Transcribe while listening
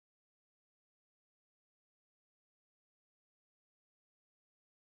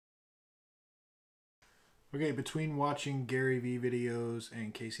Okay, between watching Gary Vee videos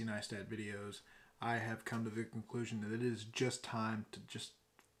and Casey Neistat videos, I have come to the conclusion that it is just time to just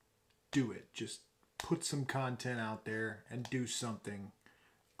do it. Just put some content out there and do something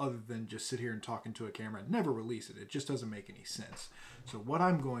other than just sit here and talk into a camera and never release it. It just doesn't make any sense. So what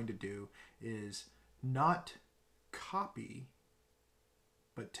I'm going to do is not copy,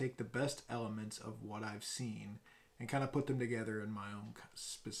 but take the best elements of what I've seen and kind of put them together in my own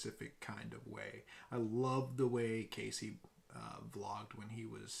specific kind of way. I love the way Casey vlogged when he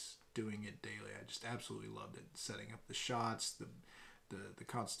was doing it daily. I just absolutely loved it. Setting up the shots, the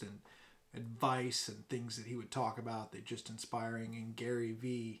constant advice and things that he would talk about. They're just inspiring. And Gary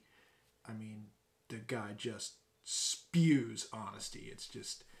Vee, I mean, the guy just spews honesty.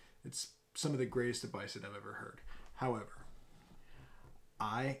 It's some of the greatest advice that I've ever heard. However,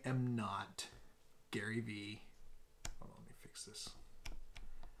 I am not Gary Vee. Hold on, let me fix this.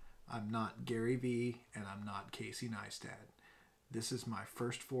 I'm not Gary Vee and I'm not Casey Neistat. This is my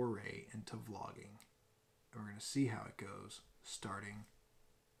first foray into vlogging. And we're going to see how it goes starting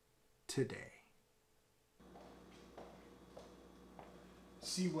today.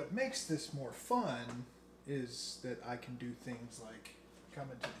 See, what makes this more fun is that I can do things like come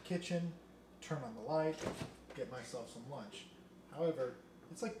into the kitchen, turn on the light, get myself some lunch. However,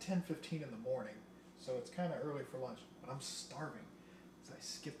 it's like 10:15 in the morning, so it's kind of early for lunch, but I'm starving. So I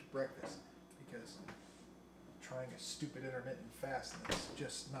skipped breakfast because I'm trying a stupid intermittent fast and it's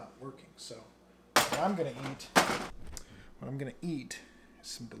just not working. So what I'm gonna eat is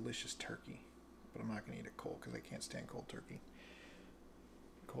some delicious turkey, but I'm not gonna eat it cold because I can't stand cold turkey.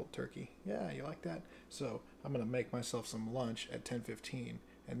 Cold turkey, yeah, you like that? So I'm gonna make myself some lunch at 10:15,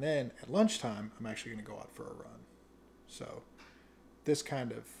 and then at lunchtime I'm actually gonna go out for a run. So this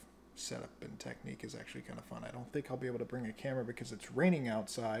kind of setup and technique is actually kind of fun. I don't think I'll be able to bring a camera because it's raining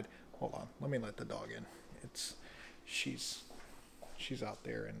outside. Hold on, let me let the dog in. She's out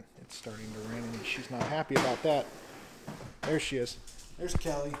there and it's starting to rain and she's not happy about that. There she is. There's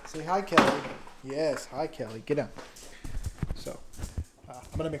Kelly. Say hi, Kelly. Yes, hi, Kelly. Get down. So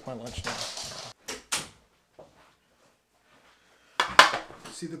I'm gonna make my lunch now.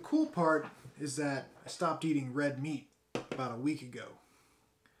 See, the cool part is that I stopped eating red meat about a week ago.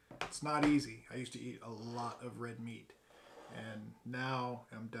 It's not easy. I used to eat a lot of red meat, and now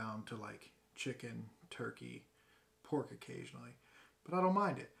I'm down to like chicken, turkey, pork occasionally, but I don't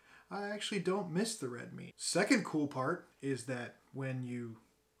mind it. I actually don't miss the red meat. Second cool part is that when you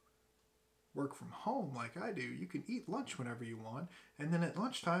work from home like I do, you can eat lunch whenever you want, and then at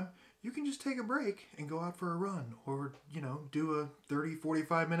lunchtime you can just take a break and go out for a run or, do a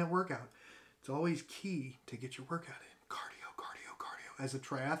 30-45 minute workout. It's always key to get your workout in. Cardio. As a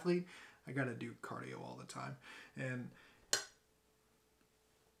triathlete, I gotta do cardio all the time. And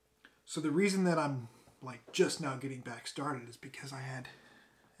so the reason that I'm like just now getting back started is because I had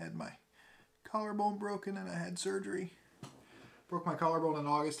my collarbone broken and I had surgery. Broke my collarbone in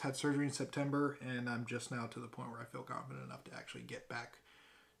August, had surgery in September, and I'm just now to the point where I feel confident enough to actually get back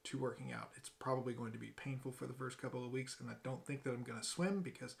to working out. It's probably going to be painful for the first couple of weeks, and I don't think that I'm going to swim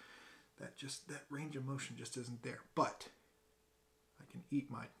because that range of motion just isn't there. But I can eat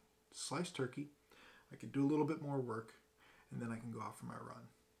my sliced turkey, I can do a little bit more work, and then I can go out for my run.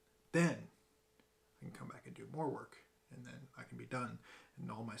 Then I can come back and do more work, and then I can be done,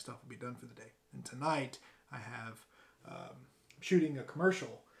 and all my stuff will be done for the day. And tonight I have shooting a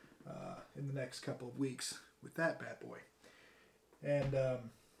commercial in the next couple of weeks with that bad boy. And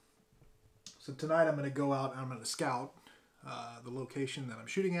so tonight I'm going to go out and I'm going to scout the location that I'm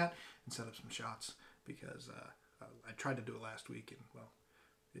shooting at and set up some shots because I tried to do it last week and, well,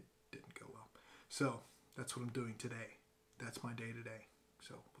 it didn't go well. So that's what I'm doing today. That's my day today.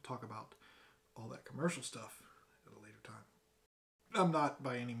 So we'll talk about all that commercial stuff at a later time. I'm not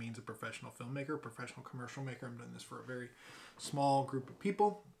by any means a professional filmmaker, professional commercial maker. I'm doing this for a very small group of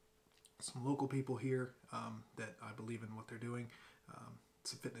people, some local people here that I believe in what they're doing.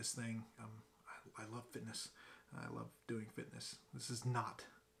 It's a fitness thing. I love fitness. I love doing fitness. This is not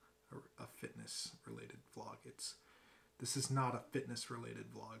a fitness related vlog. This is not a fitness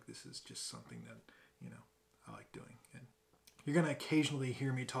related vlog. This is just something that, I like doing. And you're going to occasionally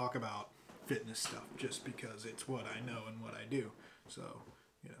hear me talk about fitness stuff just because it's what I know and what I do. So,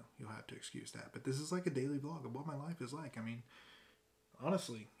 you'll have to excuse that. But this is like a daily vlog of what my life is like. I mean,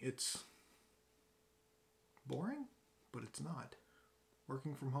 honestly, it's boring, but it's not.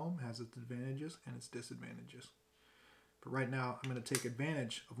 Working from home has its advantages and its disadvantages. But right now, I'm going to take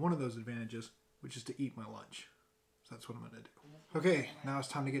advantage of one of those advantages, which is to eat my lunch. So that's what I'm going to do. Okay, now it's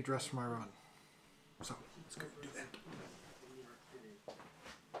time to get dressed for my run. So, let's go do that.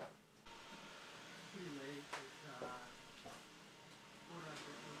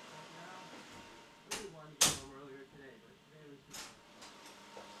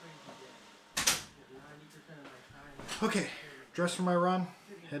 Okay, dressed for my run,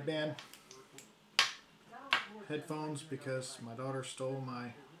 headband, headphones because my daughter stole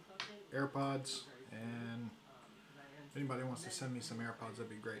my AirPods, and if anybody wants to send me some AirPods, that'd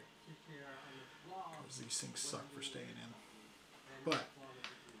be great. Because these things suck for staying in. But,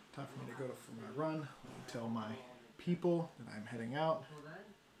 time for me to go for my run. Let me tell my people that I'm heading out.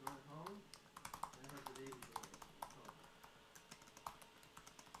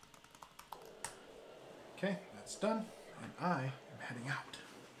 Okay, that's done, and I am heading out.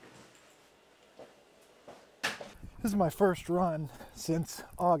 This is my first run since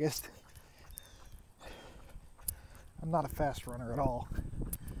August. I'm not a fast runner at all,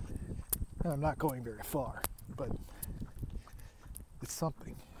 and I'm not going very far, but it's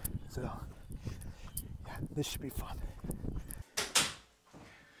something. So, yeah, this should be fun.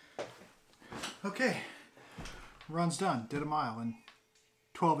 Okay, run's done. Did a mile in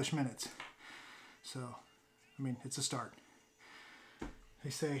 12-ish minutes. So, I mean, it's a start. They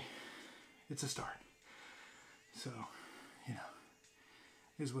say it's a start. So, you know,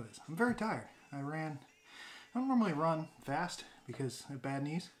 here's what it is. I'm very tired. I don't normally run fast because I have bad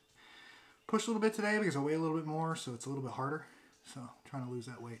knees. Pushed a little bit today because I weigh a little bit more, so it's a little bit harder. So, I'm trying to lose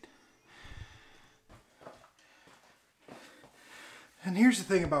that weight. And here's the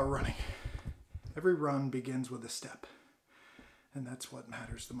thing about running. Every run begins with a step. And that's what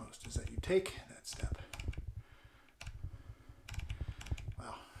matters the most, is that you take that step.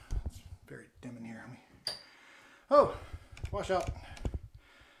 Wow, it's very dim in here. Oh, wash out.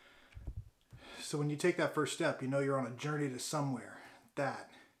 So when you take that first step, you know you're on a journey to somewhere. That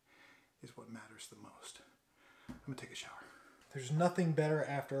is what matters the most. I'm gonna take a shower. There's nothing better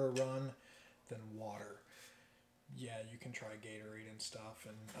after a run than water. Yeah, you can try Gatorade and stuff,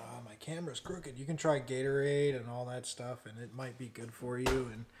 and my camera's crooked. You can try Gatorade and all that stuff, and it might be good for you,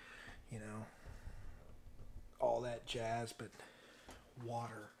 and you know, all that jazz, but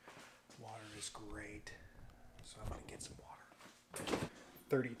water is great. So I'm gonna get some water.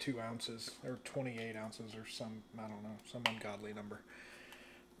 32 ounces, or 28 ounces, or some, I don't know, some ungodly number,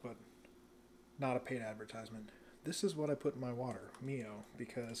 but not a paid advertisement. This is what I put in my water, Mio,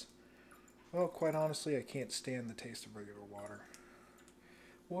 because, well, quite honestly, I can't stand the taste of regular water.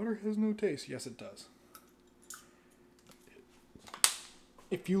 Water has no taste. Yes, it does.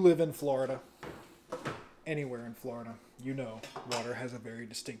 If you live in Florida, anywhere in Florida, you know water has a very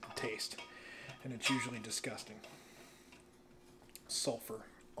distinct taste, and it's usually disgusting. Sulfur,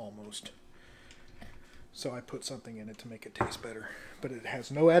 almost. So I put something in it to make it taste better, but it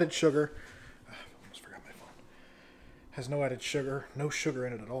has no added sugar. I almost forgot my phone. Has no added sugar, no sugar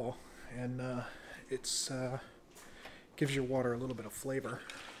in it at all. And it's gives your water a little bit of flavor.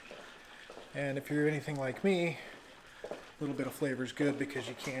 And if you're anything like me, a little bit of flavor is good because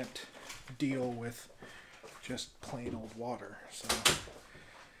you can't deal with just plain old water. So,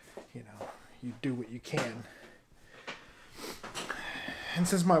 you know, you do what you can. And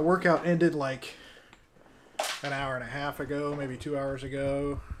since my workout ended like an hour and a half ago, maybe 2 hours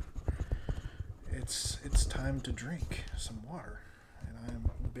ago, it's time to drink some water. I'm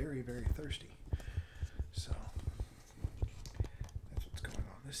very, very thirsty. So that's what's going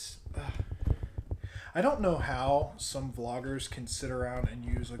on. I don't know how some vloggers can sit around and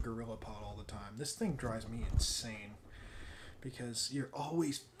use a Gorilla Pod all the time. This thing drives me insane because you're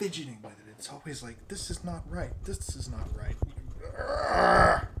always fidgeting with it. It's always like, this is not right. This is not right.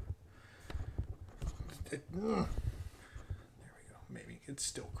 There we go. Maybe it's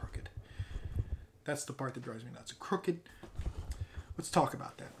still crooked. That's the part that drives me nuts. Let's talk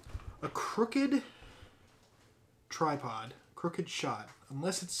about that. A crooked tripod, crooked shot,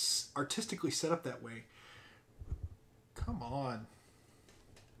 unless it's artistically set up that way. Come on.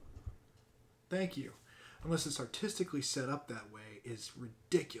 Thank you. Unless it's artistically set up that way is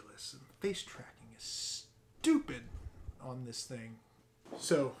ridiculous. And face tracking is stupid on this thing.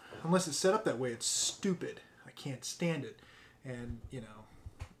 So, unless it's set up that way, it's stupid. I can't stand it. And, you know.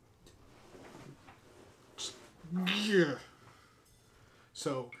 Yeah.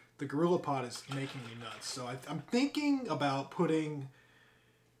 So the Gorilla Pod is making me nuts. So I'm thinking about putting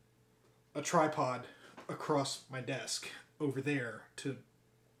a tripod across my desk over there to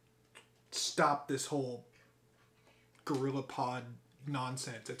stop this whole Gorilla Pod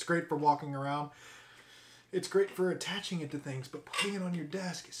nonsense. It's great for walking around. It's great for attaching it to things, but putting it on your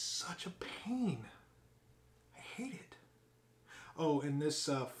desk is such a pain. I hate it. Oh, and this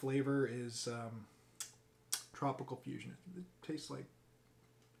flavor is Tropical Fusion. It tastes like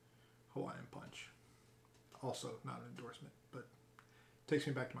Hawaiian Punch. Also, not an endorsement, but it takes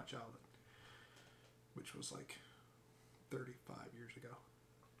me back to my childhood, which was like 35 years ago.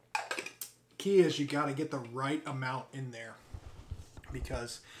 key is you got to get the right amount in there,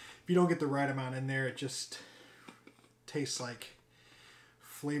 because if you don't get the right amount in there, it just tastes like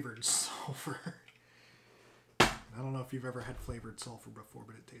flavored sulfur. I don't know if you've ever had flavored sulfur before,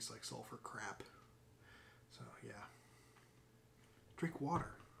 but it tastes like sulfur crap. So yeah, drink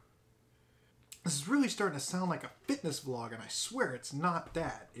water. This is really starting to sound like a fitness vlog, and I swear it's not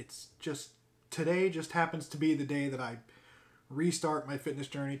that. It's just, today just happens to be the day that I restart my fitness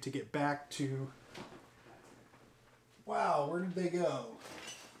journey to get back to, wow, where did they go?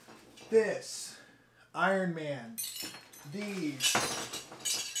 This, Iron Man, these,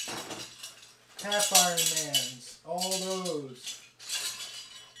 half Ironmans, all those,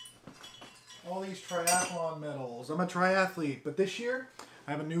 all these triathlon medals. I'm a triathlete, but this year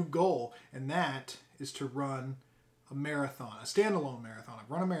I have a new goal, and that is to run a marathon, a standalone marathon.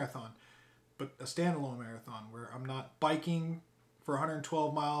 I've run a marathon, but a standalone marathon where I'm not biking for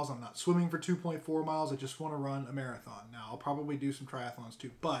 112 miles, I'm not swimming for 2.4 miles, I just want to run a marathon. Now, I'll probably do some triathlons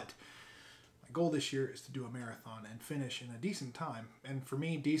too, but my goal this year is to do a marathon and finish in a decent time. And for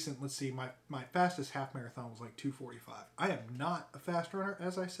me, decent, let's see, my fastest half marathon was like 2:45. I am not a fast runner,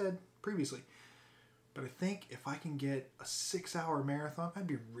 as I said previously, but I think if I can get a 6-hour marathon, I'd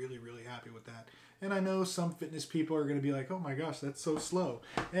be really, really happy with that. And I know some fitness people are going to be like, oh my gosh, that's so slow.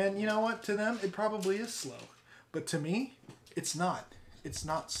 And you know what? To them, it probably is slow. But to me, it's not. It's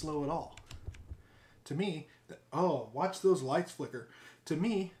not slow at all. To me, oh, watch those lights flicker. To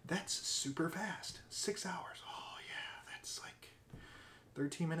me, that's super fast. 6 hours. Oh yeah, that's like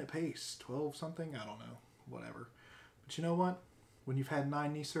 13-minute pace, 12 something. I don't know, whatever. But you know what? When you've had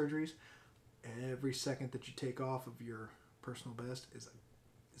 9 knee surgeries, every second that you take off of your personal best is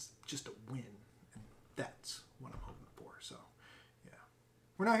just a win. And that's what I'm hoping for. So, yeah.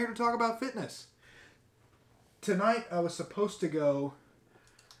 We're not here to talk about fitness. Tonight, I was supposed to go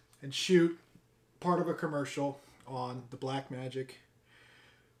and shoot part of a commercial on the Blackmagic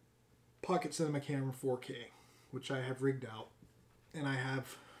Pocket Cinema Camera 4K, which I have rigged out. And I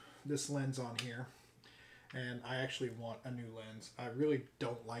have this lens on here. And I actually want a new lens. I really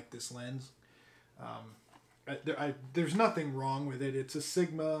don't like this lens. There's nothing wrong with it. It's a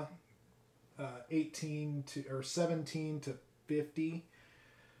Sigma 17 to 50.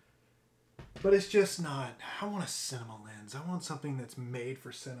 But it's just not. I want a cinema lens. I want something that's made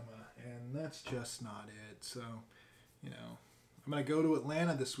for cinema. And that's just not it. So, you know, I'm going to go to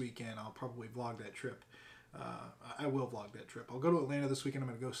Atlanta this weekend. I'll probably vlog that trip. I will vlog that trip. I'll go to Atlanta this weekend. I'm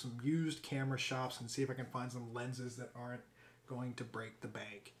going to go to some used camera shops and see if I can find some lenses that aren't going to break the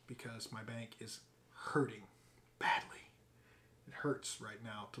bank, because my bank is hurting badly. It hurts right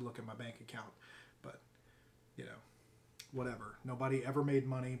now to look at my bank account. But, you know, whatever. Nobody ever made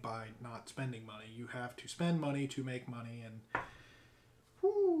money by not spending money. You have to spend money to make money. And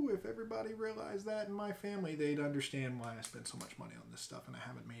whew, if everybody realized that in my family, they'd understand why I spent so much money on this stuff and I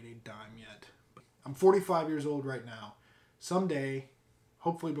haven't made a dime yet. But I'm 45 years old right now. Someday,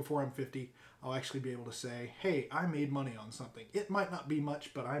 hopefully before I'm 50, I'll actually be able to say, hey, I made money on something. It might not be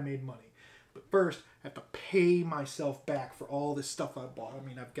much, but I made money. But first, I have to pay myself back for all this stuff I bought. I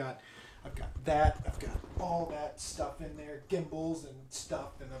mean, I've got that, I've got all that stuff in there, gimbals and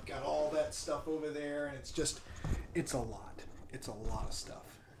stuff, and I've got all that stuff over there, and it's a lot. It's a lot of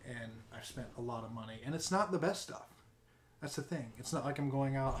stuff, and I've spent a lot of money, and it's not the best stuff. That's the thing. It's not like I'm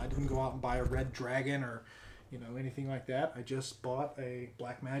going out, I didn't go out and buy a Red Dragon or, you know, anything like that. I just bought a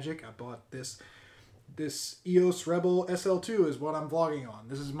Blackmagic. I bought this EOS Rebel SL2 is what I'm vlogging on.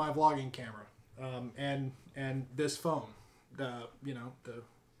 This is my vlogging camera, and this phone, the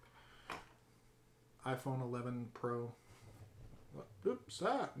iPhone 11 Pro. Oops,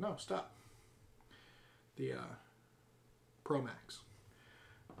 no, stop. The Pro Max.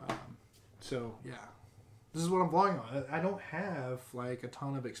 So yeah, this is what I'm vlogging on. I don't have like a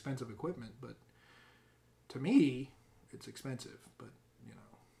ton of expensive equipment, but to me, it's expensive. But you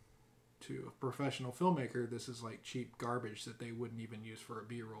know, to a professional filmmaker, this is like cheap garbage that they wouldn't even use for a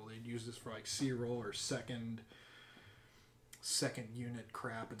B-roll. They'd use this for like C-roll or second unit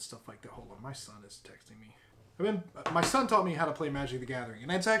crap and stuff like that. Hold on, my son is texting me. My son taught me how to play Magic the Gathering,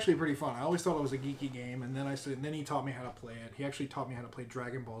 and it's actually pretty fun. I always thought it was a geeky game, and then he taught me how to play it. He actually taught me how to play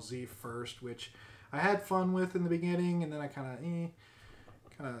Dragon Ball Z first, which I had fun with in the beginning, and then I kind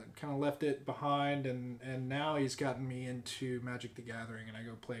of left it behind, and now he's gotten me into Magic the Gathering, and I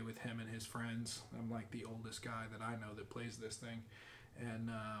go play with him and his friends. I'm like the oldest guy that I know that plays this thing,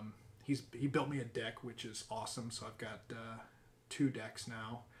 and he built me a deck, which is awesome. So I've got 2 decks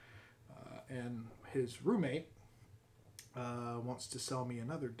now. And his roommate wants to sell me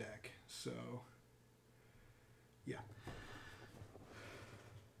another deck. So, yeah.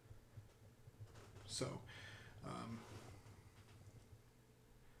 So,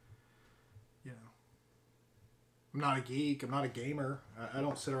 you know, I'm not a geek. I'm not a gamer. I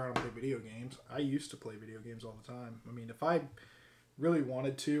don't sit around and play video games. I used to play video games all the time. I mean, if I really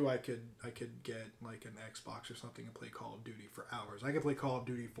wanted to, I could get like an Xbox or something and play Call of Duty for hours. I could play Call of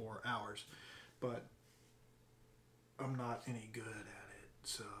Duty for hours, but I'm not any good at it.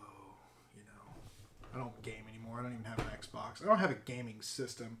 So, you know, I don't game anymore. I don't even have an Xbox. I don't have a gaming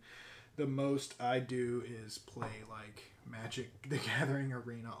system. The most I do is play like Magic the Gathering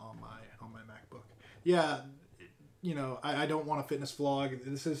Arena on my MacBook. Yeah, you know, I don't want a fitness vlog.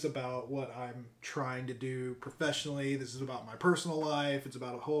 This is about what I'm trying to do professionally. This is about my personal life. It's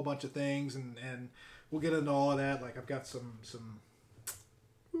about a whole bunch of things, and we'll get into all of that. Like, I've got some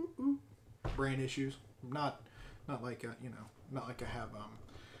brain issues. Not like a, you know, not like I have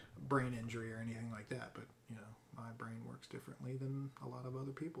brain injury or anything like that, but you know, my brain works differently than a lot of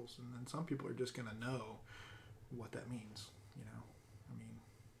other people's, and then some people are just gonna know what that means. You know, I mean,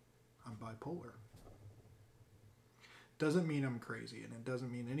 I'm bipolar. Doesn't mean I'm crazy, and it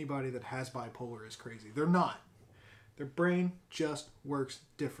doesn't mean anybody that has bipolar is crazy. They're not. Their brain just works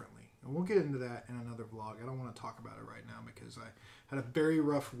differently. And we'll get into that in another vlog. I don't want to talk about it right now because I had a very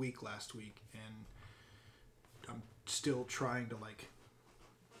rough week last week, and I'm still trying to like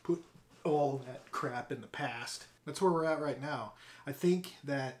put all that crap in the past. That's where we're at right now. I think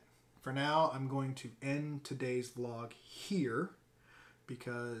that for now I'm going to end today's vlog here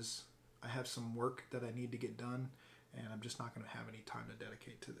because I have some work that I need to get done, and I'm just not going to have any time to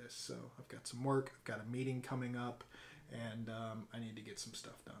dedicate to this. So I've got some work, I've got a meeting coming up, and I need to get some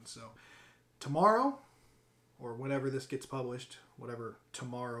stuff done. So tomorrow, or whenever this gets published, whatever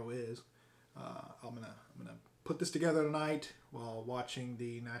tomorrow is, I'm gonna put this together tonight while watching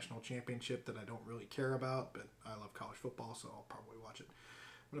the national championship that I don't really care about, but I love college football, so I'll probably watch it.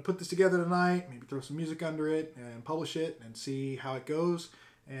 I'm gonna put this together tonight, maybe throw some music under it and publish it and see how it goes.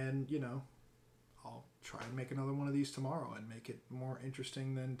 And you know, I'll try and make another one of these tomorrow and make it more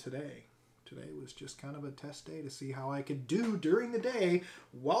interesting than today. Today was just kind of a test day to see how I could do during the day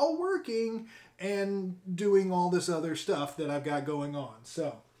while working and doing all this other stuff that I've got going on.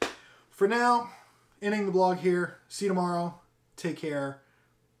 So for now, ending the vlog here. See you tomorrow. Take care.